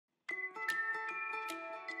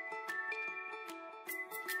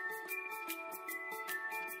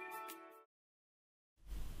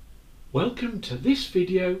Welcome to this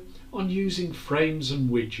video on using frames and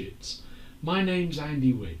widgets. My name's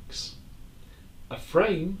Andy Wicks. A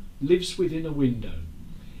frame lives within a window.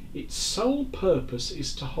 Its sole purpose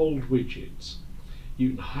is to hold widgets. You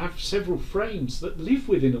can have several frames that live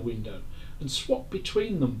within a window and swap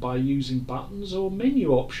between them by using buttons or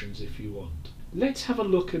menu options if you want. Let's have a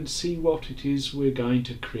look and see what it is we're going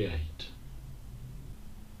to create.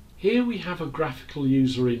 Here we have a graphical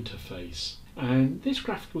user interface. And this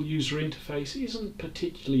graphical user interface isn't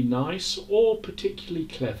particularly nice or particularly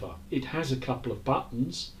clever. It has a couple of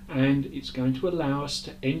buttons and it's going to allow us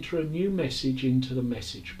to enter a new message into the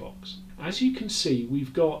message box. As you can see,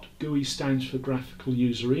 we've got GUI stands for graphical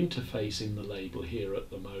user interface in the label here at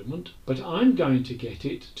the moment, but I'm going to get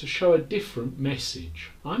it to show a different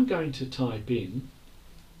message. I'm going to type in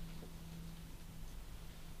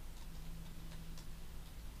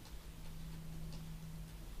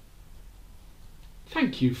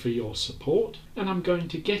 "Thank you for your support," and I'm going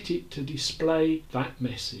to get it to display that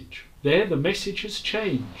message. There, the message has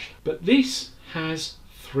changed, but this has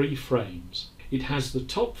three frames. It has the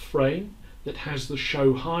top frame that has the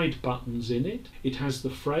show hide buttons in it, it has the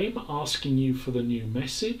frame asking you for the new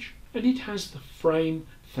message, and it has the frame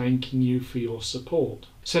thanking you for your support.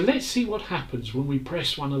 So let's see what happens when we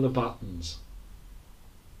press one of the buttons.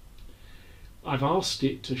 I've asked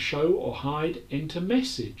it to show or hide enter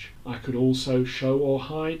message. I could also show or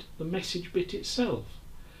hide the message bit itself.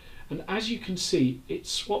 And as you can see, it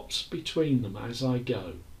swaps between them as I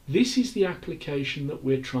go. This is the application that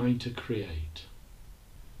we're trying to create.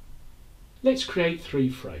 Let's create three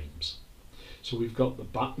frames. So we've got the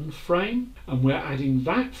button frame and we're adding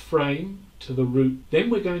that frame to the root.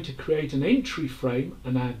 Then we're going to create an entry frame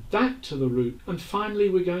and add that to the root. And finally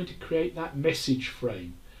we're going to create that message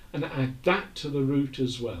frame and add that to the root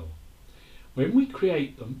as well. When we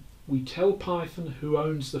create them, we tell Python who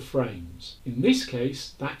owns the frames. In this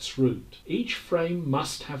case, that's root. Each frame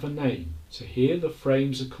must have a name. So here the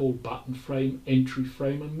frames are called button frame, entry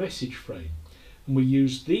frame and message frame. And we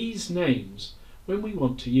use these names when we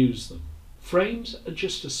want to use them. Frames are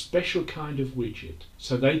just a special kind of widget,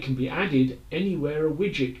 so they can be added anywhere a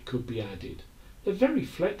widget could be added. They're very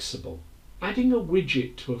flexible. Adding a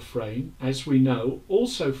widget to a frame, as we know,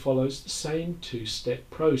 also follows the same two-step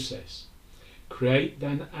process. Create,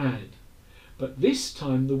 then add. But this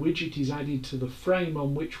time the widget is added to the frame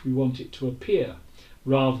on which we want it to appear,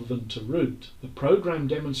 rather than to root. The program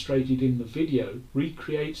demonstrated in the video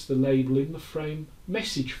recreates the label in the frame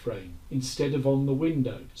message frame instead of on the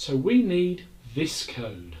window. So we need this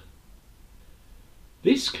code.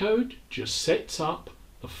 This code just sets up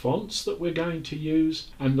the fonts that we're going to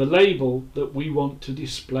use and the label that we want to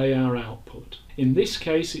display our output. In this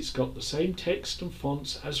case, it's got the same text and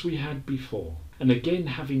fonts as we had before. And again,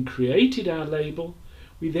 having created our label,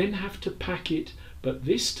 we then have to pack it, but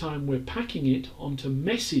this time we're packing it onto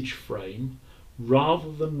message frame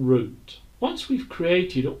rather than root. Once we've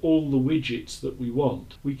created all the widgets that we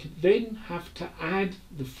want, we can then have to add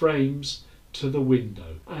the frames to the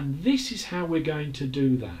window. And this is how we're going to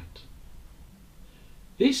do that.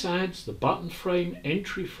 This adds the button frame,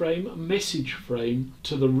 entry frame and message frame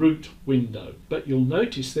to the root window. But you'll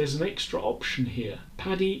notice there's an extra option here,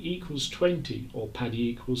 paddy equals 20 or paddy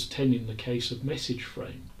equals 10 in the case of message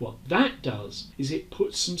frame. What that does is it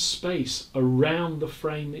puts some space around the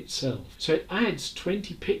frame itself. So it adds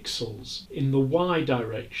 20 pixels in the Y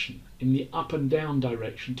direction, in the up and down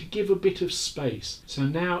direction, to give a bit of space. So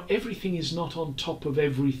now everything is not on top of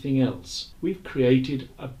everything else. We've created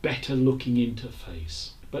a better looking interface.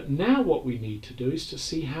 But now what we need to do is to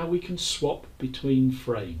see how we can swap between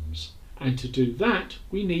frames. And to do that,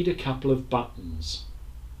 we need a couple of buttons.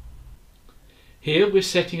 Here we're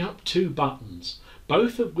setting up two buttons,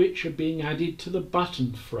 both of which are being added to the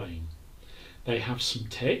button frame. They have some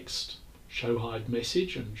text, show hide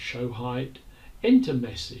message and show hide enter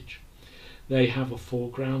message. They have a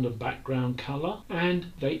foreground and background color,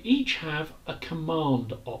 and they each have a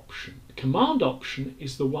command option. The command option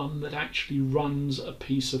is the one that actually runs a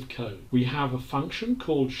piece of code. We have a function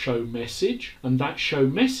called show message, and that show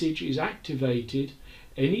message is activated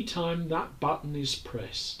anytime that button is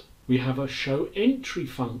pressed. We have a show entry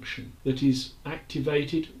function that is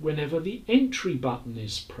activated whenever the entry button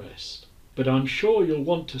is pressed. But I'm sure you'll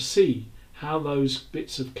want to see how those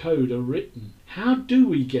bits of code are written. How do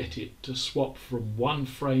we get it to swap from one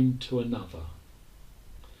frame to another?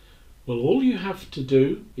 Well, all you have to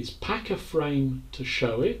do is pack a frame to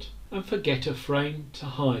show it and forget a frame to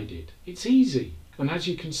hide it. It's easy. And as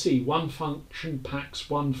you can see, one function packs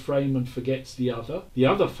one frame and forgets the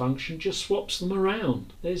other function just swaps them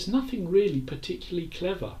around. There's nothing really particularly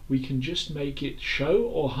clever. We can just make it show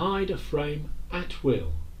or hide a frame at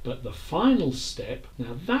will. But the final step,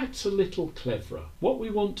 now that's a little cleverer. What we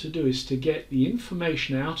want to do is to get the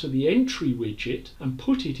information out of the entry widget and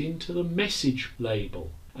put it into the message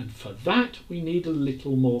label. And for that we need a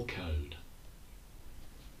little more code.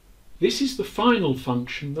 This is the final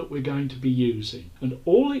function that we're going to be using, and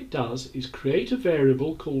all it does is create a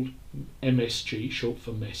variable called MSG, short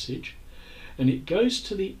for message, and it goes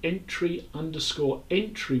to the entry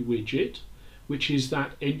widget, which is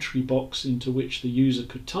that entry box into which the user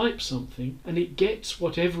could type something, and it gets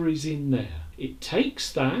whatever is in there. It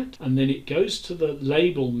takes that and then it goes to the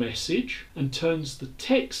label message and turns the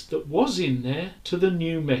text that was in there to the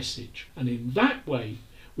new message, and in that way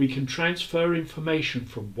we can transfer information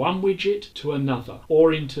from one widget to another,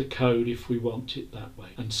 or into code if we want it that way.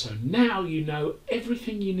 And so now you know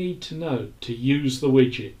everything you need to know to use the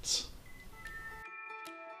widgets.